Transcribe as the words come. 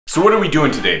So what are we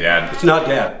doing today, Dad? It's not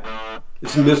Dad.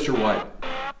 It's Mr. White.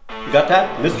 You got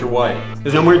that? Mr. White.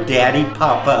 There's no more Daddy,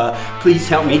 Papa. Please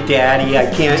help me, Daddy. I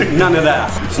can't. None of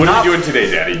that. What are we doing today,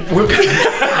 Daddy?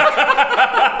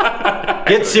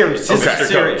 Get serious. This is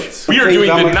serious. Coach. We are doing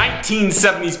the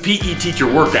 1970s PE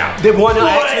teacher workout. The one I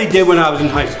actually did when I was in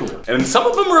high school. And some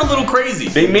of them are a little crazy.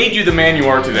 They made you the man you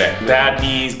are today. Bad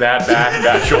knees, bad back, and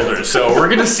bad shoulders. So we're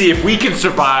gonna see if we can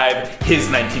survive his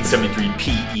 1973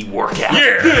 PE workout.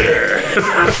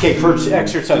 Yeah! Okay, first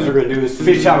exercise we're gonna do is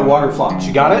fish out of water flops.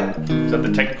 You got it? Is that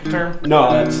the technical term?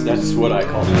 No, that's what I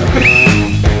call it.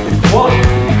 One.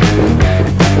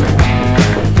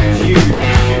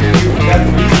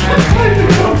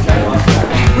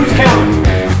 Who's counting?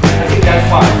 I think that's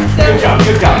 5. Good job,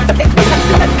 good job.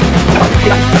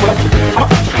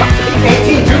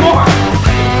 18, 2 more.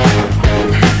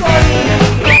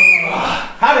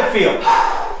 How'd it feel?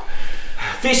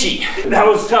 Fishy. That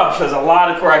was tough. There's a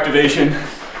lot of core activation.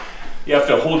 You have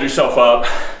to hold yourself up.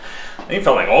 I think it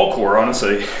felt like all core,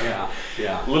 honestly.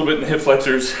 Yeah. A little bit in the hip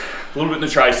flexors, a little bit in the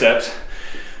triceps.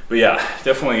 But yeah,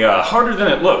 definitely harder than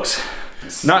it looks.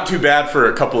 Not too bad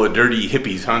for a couple of dirty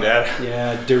hippies, huh, Dad?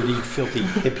 Yeah, dirty, filthy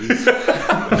hippies.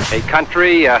 A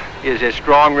country is as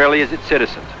strong, really, as its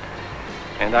citizens.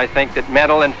 And I think that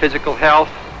mental and physical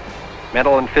health,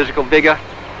 mental and physical vigor,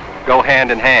 go hand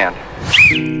in hand.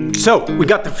 So, we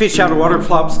got the fish out of water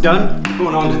flops done.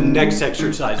 Going on to the next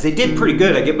exercise. They did pretty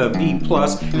good. I give them a B+.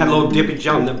 Had a little dippage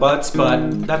on the butts,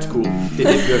 but that's cool. They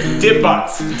did good. Dip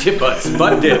butts. Dip butts.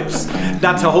 Butt dips.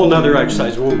 That's a whole nother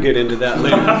exercise. We'll get into that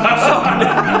later.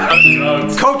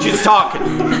 So, Coach is talking.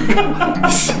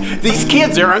 These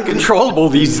kids are uncontrollable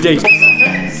these days. 20.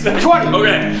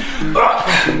 Okay.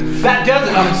 That does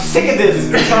it. I'm sick of this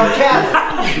sarcasm.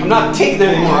 I'm not taking it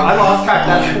anymore. I lost track.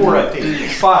 That's 4, I think.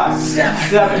 5,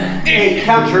 7, 8.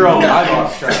 Count your own. I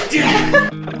lost track.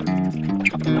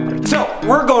 So,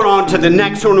 we're going on to the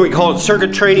next one. We call it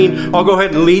circuit training. I'll go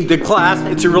ahead and lead the class.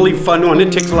 It's a really fun one.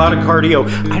 It takes a lot of cardio.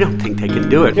 I don't think they can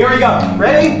do it. Here we go.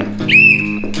 Ready?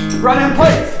 Run in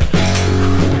place.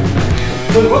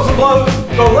 When the whistle blows,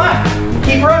 go left.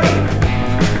 Keep running.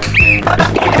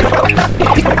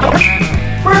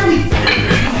 Burpees.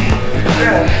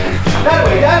 That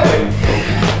way, that way.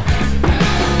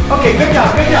 Okay, good job,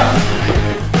 good job.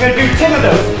 You're gonna do 10 of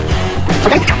those.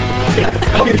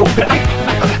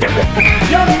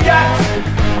 Jumping jacks.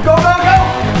 Go, go, go.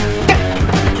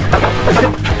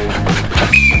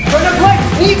 Run in place.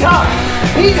 Knee top.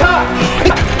 Knee top.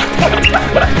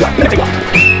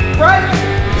 Right.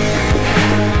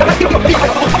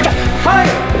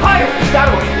 Higher, higher. That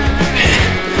way.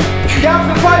 Down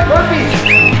to the front, burpees.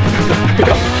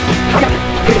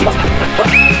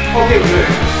 Okay, good.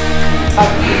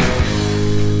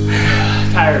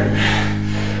 Tired.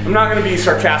 I'm not gonna be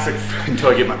sarcastic until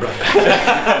I get my breath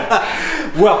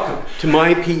back. Welcome to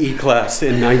my PE class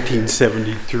in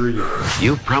 1973.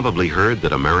 You've probably heard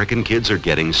that American kids are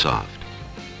getting soft.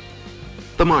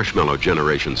 The marshmallow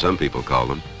generation, some people call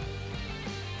them.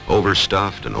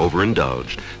 Overstuffed and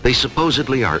overindulged, they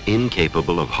supposedly are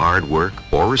incapable of hard work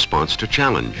or response to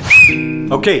challenge.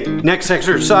 Okay, next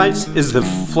exercise is the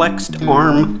flexed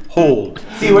arm hold.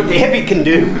 See what the hippie can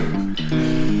do.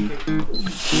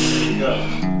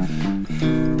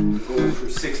 Go for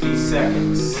 60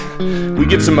 seconds. We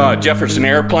get some Jefferson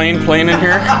Airplane playing in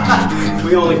here.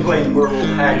 We only play Merle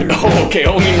Haggard. Oh, okay,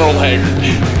 only Merle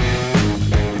Haggard.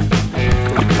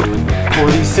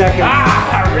 40 seconds.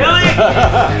 Ah, really?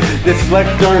 This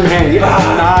flexed arm hang is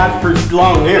not for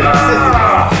long here.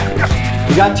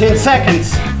 You got 10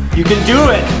 seconds. You can do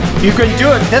it. You can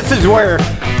do it. This is where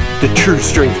the true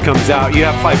strength comes out. You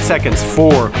have 5 seconds.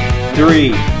 4,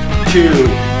 3, 2,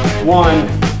 1.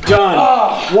 Done.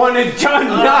 One and done.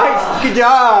 Nice. Good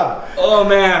job. Oh,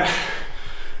 man.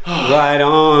 Right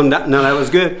on. That was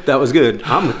good. That was good.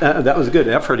 That was a good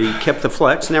effort. He kept the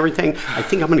flex and everything. I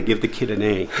think I'm going to give the kid an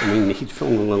A. I mean, he's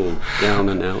feeling a little down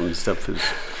and out and stuff.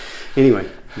 Anyway,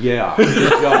 yeah.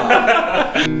 Good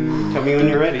job. Tell me when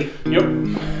you're ready. Yep.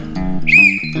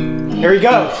 Here he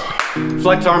goes.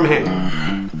 Flex arm hang.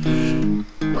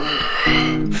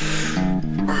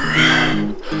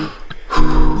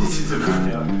 This is a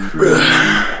workout.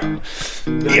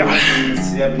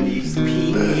 1970s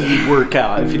PE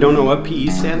workout. If you don't know what PE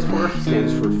stands for, it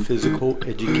stands for physical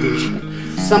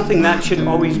education. Something that should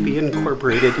always be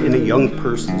incorporated in a young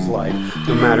person's life,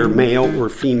 no matter male or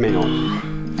female.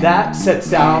 That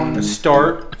sets out a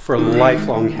start for a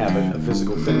lifelong habit of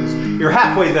physical fitness. You're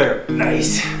halfway there.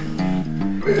 Nice.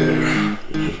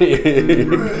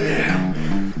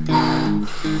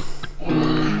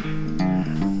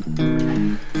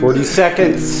 40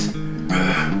 seconds.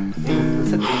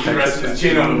 That's a He's resting his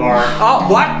chin on the bar. Oh,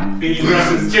 what? He's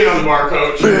resting his chin on the bar,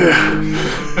 coach.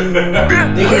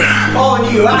 They're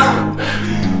calling you out.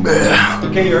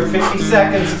 Okay, you're at 50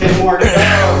 seconds, 10 more to go.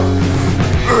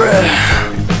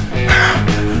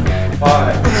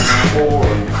 5, 4,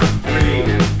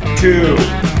 3, 2,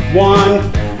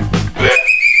 1.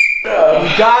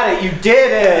 You got it, you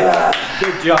did it.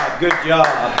 Good job, good job.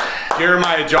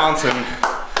 Jeremiah Johnson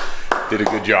did a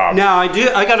good job. Now I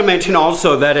got to mention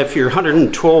also that if you're a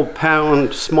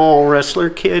 112-pound small wrestler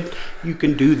kid, you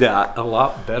can do that a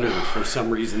lot better for some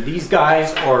reason. These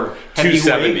guys are 270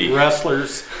 heavyweight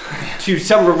wrestlers.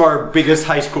 Some of our biggest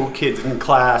high school kids in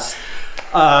class.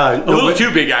 A little too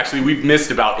big, actually. We've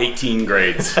missed about 18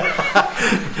 grades.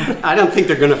 I don't think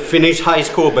they're going to finish high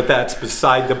school, but that's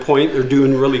beside the point. They're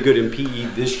doing really good in PE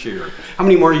this year. How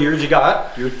many more years you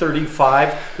got? You're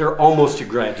 35. They're almost to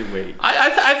graduate.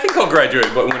 I think I'll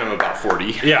graduate, but when I'm about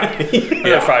 40. Yeah.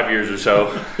 Another 5 years or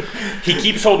so. He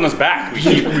keeps holding us back. We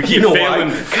keep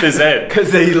failing phys ed.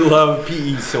 Because they love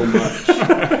PE so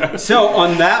much. So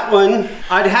on that one,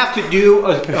 I'd have to do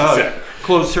a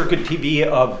closed circuit TV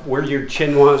of where your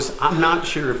chin was. I'm not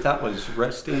sure if that was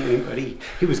resting anybody.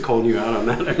 He was calling you out on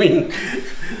that. I mean,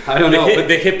 I don't know.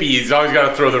 The hippies always got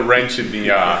to throw the wrench in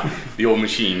the old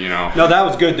machine, you know. No, that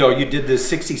was good though. You did this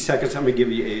 60 seconds. I'm gonna give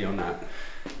you A on that.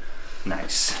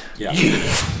 Nice. Yeah.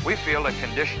 We feel that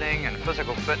conditioning and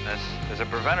physical fitness is a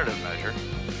preventative measure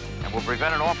and will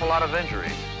prevent an awful lot of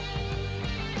injuries.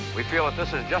 We feel that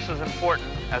this is just as important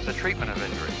as the treatment of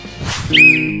injury.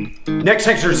 Next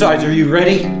exercise, are you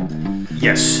ready?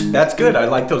 Yes. That's good. I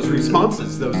like those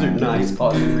responses. Those are nice,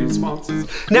 positive responses.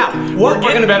 Now, what we're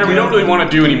getting better. We don't really want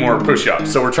to do any more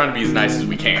push-ups, so we're trying to be as nice as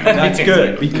we can. That's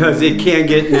good because it can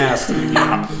get nasty.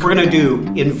 We're gonna do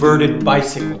inverted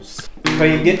bicycles. So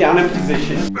you get down in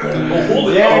position.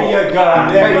 Hold it. There you go.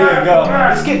 There you go.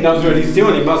 This kid knows what he's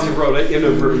doing. He must have rode an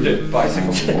inverted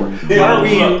bicycle before. Are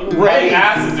we ready? My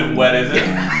ass isn't wet, is it? It's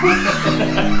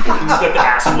the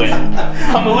ass wet.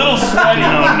 I'm a little sweaty.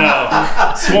 Oh no.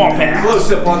 Swamp ass.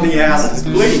 Close up on the asses,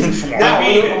 please. Now, I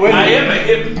am a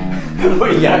hip.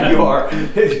 Yeah, you are.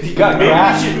 You got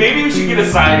grass. Maybe we should get a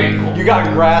side angle. You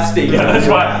got grass state. Yeah,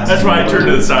 that's why I turned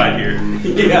to the side here.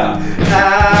 Yeah.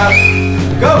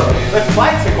 Go. Let's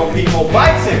bicycle, people.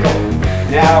 Bicycle.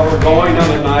 Now we're going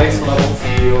on a nice level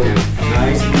field.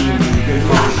 Nice, easy, good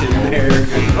motion there.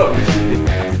 Good motion.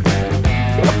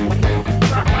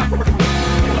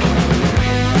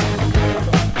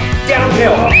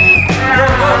 Downhill. Go,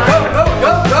 go, go,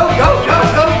 go, go, go,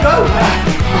 go, go, go.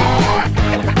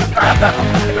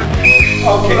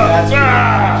 Okay, that's good.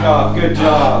 Good job. Good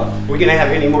job. We're gonna have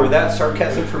any more of that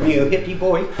sarcasm from you, hippie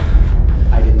boy?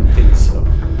 I didn't think so.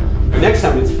 Next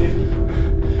time it's 50.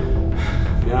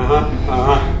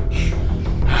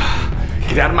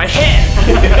 Get out of my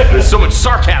head! There's so much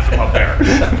sarcasm up there.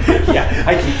 Yeah,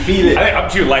 I can feel it. I'm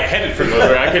too lightheaded for those.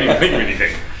 I can't even think of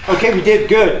anything. Okay, we did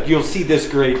good. You'll see this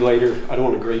grade later. I don't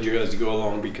want to grade you as you go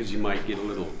along because you might get a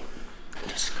little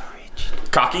discouraged.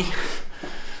 Cocky?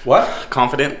 What?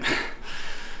 Confident?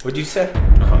 What'd you say?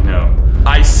 Oh no.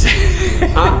 I say.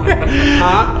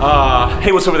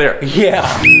 Hey, what's over there? Yeah.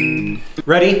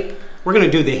 Ready? We're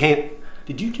gonna do the hand.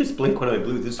 Did you just blink when I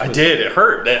blew this? I did. It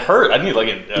hurt. It hurt. I need like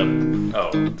a.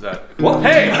 That. What?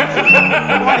 Hey!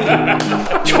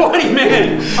 20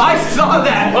 minutes. I saw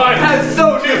that. That's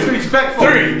so disrespectful.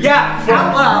 3. Yeah. 4.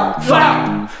 Out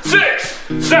loud. 5.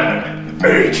 6. 7. 8.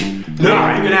 9.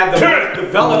 You're gonna have the 10, most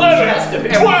developed 11, chest of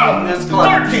everyone in this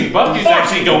class. 13. Buffy's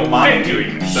actually don't mind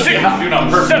doing this. 16. Doing on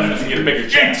purpose. 17. Get a bigger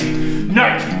chance.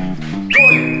 19.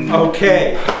 20.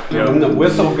 Okay. Yep. When the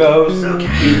whistle goes,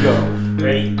 you go.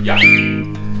 Ready? Yeah.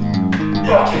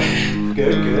 Okay.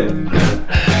 Good, good.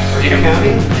 Are you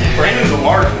counting? Brandon's a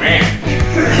large man.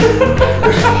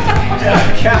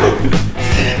 Count.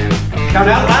 Count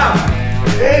out loud.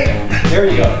 8. There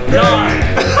you go. 9.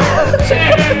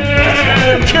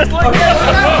 10. Just like that.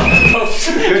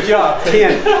 Good job.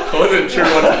 10. I wasn't sure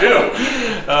what to do.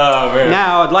 Oh man.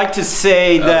 Now I'd like to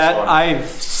say that fun. I've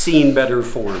seen better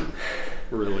form.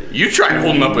 Really. You tried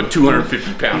holding up a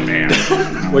 250-pound man.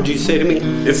 What'd you say to me?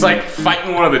 It's like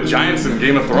fighting one of the giants in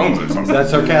Game of Thrones or something. Is that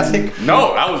sarcastic?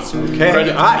 No, that was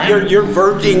Okay. You're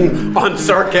verging on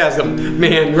sarcasm,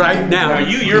 man, right now. Now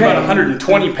you're about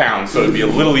 120 pounds, so it'd be a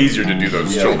little easier to do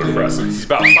those shoulder presses. He's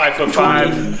about 5'5".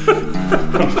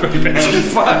 20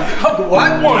 pounds.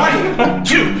 What? 1,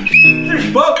 2,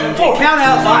 3, Both. 4. Count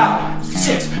out loud.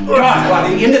 6. God, by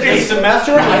the end of this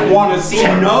semester, I want to see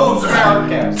no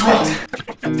sarcasm.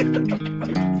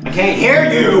 I can't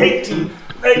hear you. 18,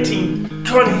 19,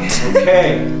 20.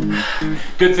 Okay.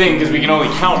 Good thing, because we can only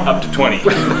count up to 20.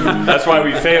 That's why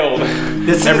we failed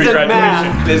This every isn't graduation.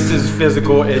 math. This is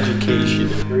physical education.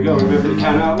 Here we go. Remember to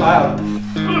count out loud.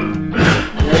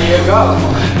 There you go.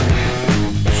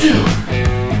 2,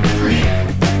 3,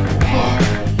 4,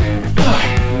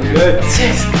 5, Good.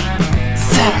 6,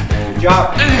 7. Good job.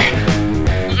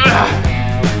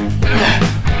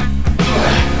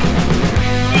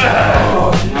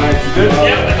 Oh, nice. Good.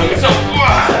 Yep, so.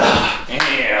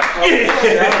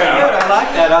 Good. I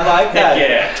like that. I like that.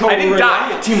 Yeah. Total I didn't die.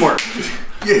 reliance. Teamwork.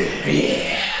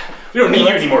 Yeah. We don't need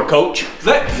you anymore, coach.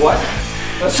 What?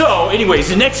 So, anyways,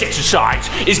 the next exercise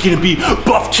is gonna be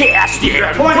buff-tastic.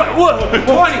 20.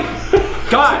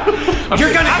 God,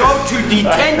 you're gonna go to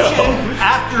detention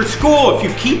after school if you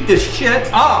keep this shit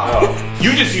up.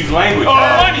 You just use language.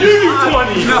 Oh, you do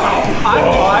 20. No,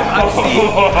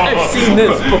 I've seen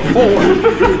this before.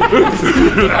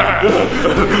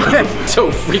 So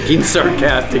freaking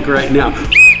sarcastic right now.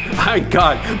 My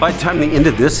God, by the time the end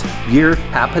of this year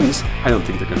happens, I don't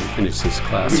think they're gonna finish this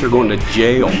class. They're going to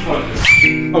jail.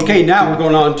 Okay, now we're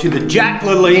going on to the Jack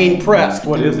LaLanne press.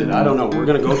 What is it? I don't know. We're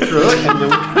gonna go through it and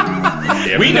then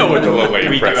We know what the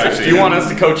LaLanne press is. Do you want us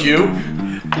to coach you?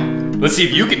 Let's see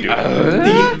if you can do it.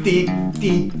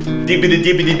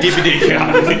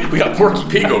 We got Porky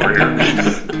Pig over here.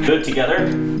 Good together.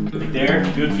 Right there.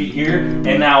 Good feet here.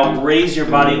 And now raise your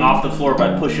body off the floor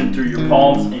by pushing through your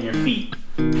palms and your feet.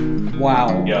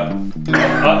 wow. Yeah.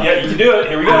 Yeah, you can do it.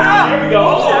 Here we go. Here we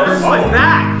go. Where's my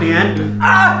back, man?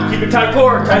 Keep it tight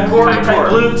core, tight tight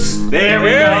glutes. There we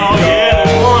go. There you go. Yeah,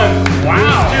 there's one.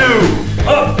 Wow. There's 2.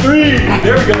 Up 3.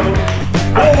 There we go.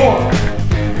 4.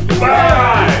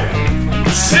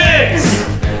 5. 6.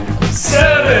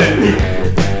 7.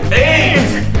 8.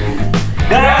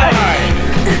 9.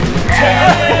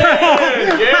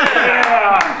 10.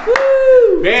 Yeah.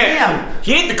 Woo! Man, Damn.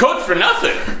 he ain't the coach for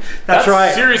nothing. That's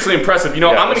right. Seriously impressive. You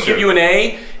know, I'm gonna give you an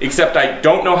A, except I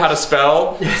don't know how to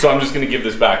spell, so I'm just gonna give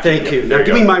this back to you. Thank you. There Now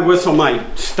give go. me my whistle, my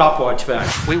stopwatch back.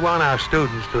 We want our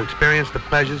students to experience the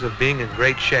pleasures of being in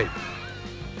great shape,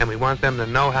 and we want them to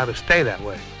know how to stay that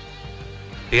way.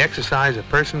 The exercise a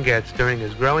person gets during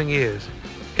his growing years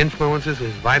influences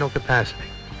his vital capacity,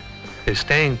 his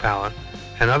staying power,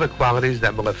 and other qualities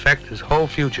that will affect his whole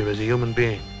future as a human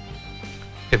being.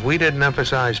 If we didn't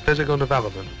emphasize physical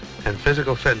development and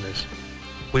physical fitness,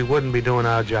 we wouldn't be doing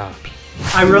our jobs.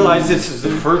 I realize this is the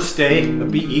first day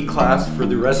of BE class for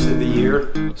the rest of the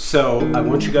year, so I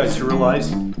want you guys to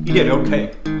realize you did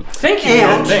okay. Thank you.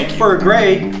 And Thank you. for a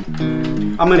grade,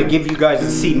 I'm gonna give you guys a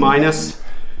C minus.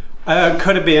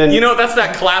 Could have been. You know, that's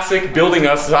that classic building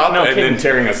us up No and kidding. then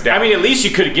tearing us down. I mean, at least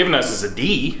you could have given us as a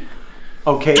D.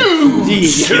 Okay. D.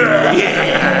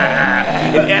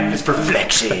 And F is for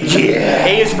flexion. Yeah.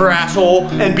 A is for asshole.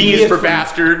 And B is for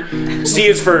bastard. C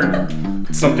is for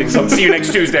something. See you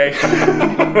next Tuesday.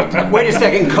 Wait a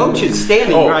second, coach is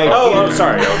standing right here.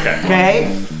 Sorry. Okay.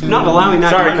 Okay? Not allowing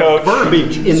that Sorry, kind of Coach.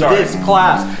 verbiage in Sorry. this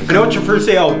class. I know it's your first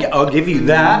day, I'll give you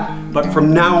that, but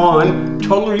from now on,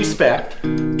 total respect,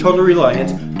 total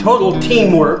reliance, total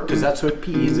teamwork, because that's what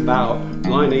PE is about,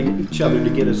 lining each other to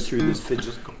get us through this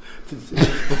physical.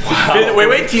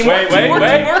 Wait. Teamwork.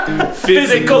 Teamwork.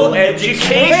 Physical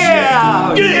education.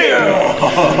 Yeah!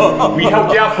 Yeah. We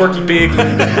helped you out, Porky Pig.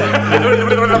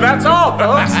 That's all,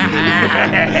 folks.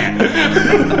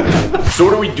 So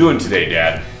what are we doing today,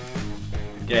 Dad?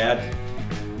 Dad?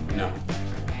 No.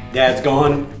 Dad's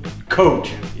gone.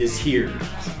 Coach is here.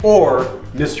 Or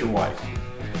Mr. White.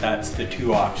 That's the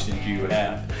two options you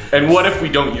have. And what if we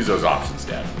don't use those options,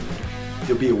 Dad?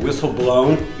 There'll be a whistle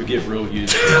blown. You'll get real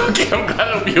used to it. Okay, I'm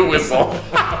glad it'll be a whistle.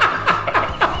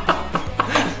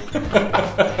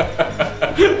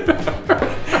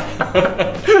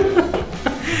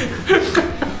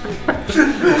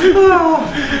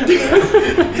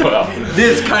 Well,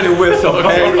 This kind of whistle.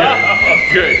 Okay?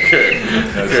 good.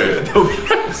 That's good.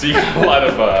 So you got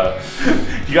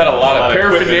a lot of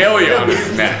paraphernalia on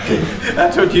his neck.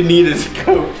 That's what you need as a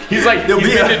coach. He's like, There'll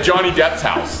he's be been a- to Johnny Depp's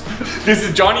house. This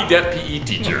is Johnny Depp PE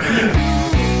teacher.